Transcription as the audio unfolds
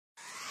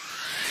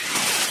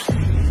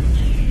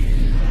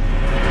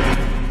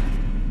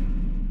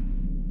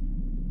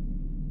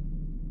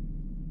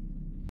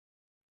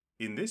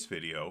In this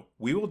video,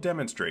 we will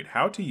demonstrate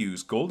how to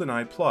use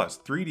GoldenEye Plus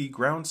 3D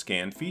ground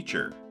scan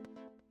feature.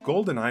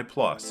 GoldenEye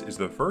Plus is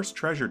the first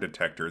treasure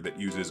detector that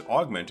uses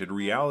augmented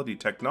reality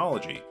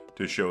technology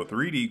to show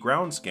 3D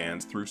ground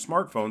scans through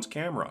smartphone's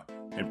camera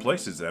and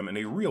places them in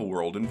a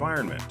real-world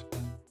environment.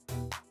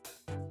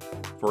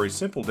 For a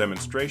simple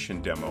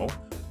demonstration demo,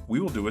 we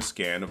will do a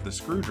scan of the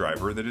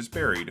screwdriver that is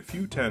buried a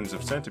few tens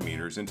of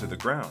centimeters into the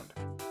ground.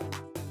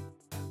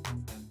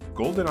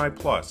 GoldenEye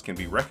Plus can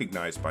be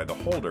recognized by the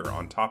holder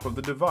on top of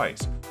the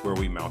device where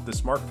we mount the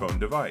smartphone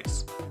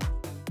device.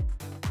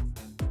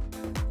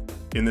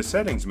 In the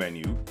Settings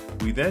menu,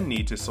 we then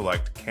need to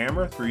select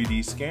Camera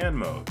 3D Scan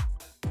Mode.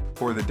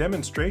 For the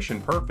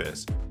demonstration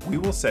purpose, we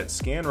will set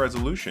scan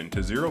resolution to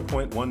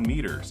 0.1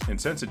 meters and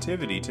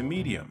sensitivity to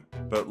medium,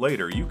 but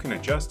later you can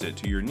adjust it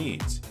to your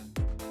needs.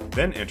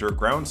 Then enter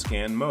Ground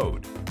Scan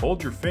Mode.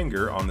 Hold your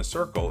finger on the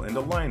circle and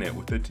align it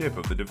with the tip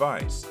of the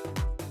device.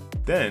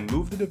 Then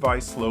move the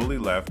device slowly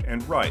left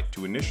and right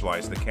to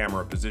initialize the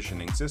camera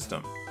positioning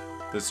system.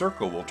 The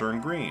circle will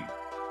turn green.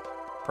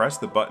 Press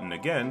the button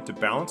again to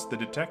balance the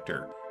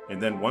detector,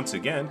 and then once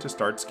again to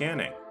start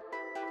scanning.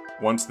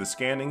 Once the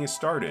scanning is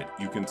started,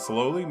 you can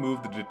slowly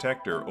move the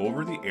detector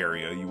over the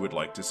area you would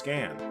like to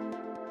scan.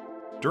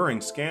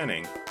 During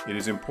scanning, it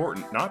is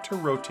important not to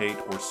rotate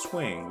or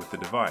swing with the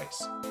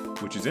device,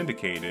 which is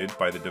indicated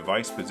by the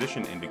device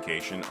position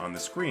indication on the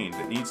screen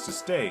that needs to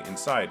stay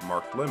inside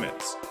marked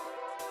limits.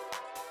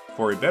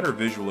 For a better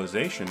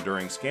visualization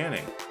during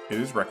scanning, it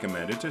is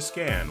recommended to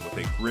scan with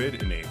a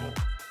grid enabled.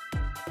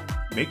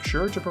 Make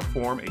sure to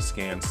perform a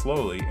scan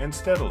slowly and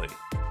steadily.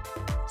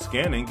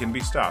 Scanning can be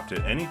stopped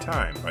at any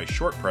time by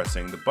short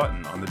pressing the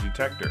button on the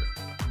detector.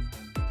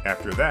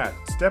 After that,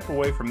 step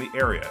away from the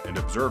area and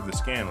observe the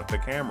scan with the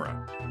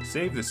camera.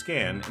 Save the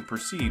scan and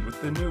proceed with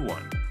the new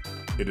one.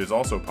 It is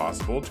also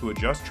possible to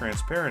adjust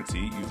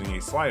transparency using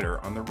a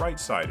slider on the right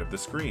side of the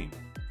screen.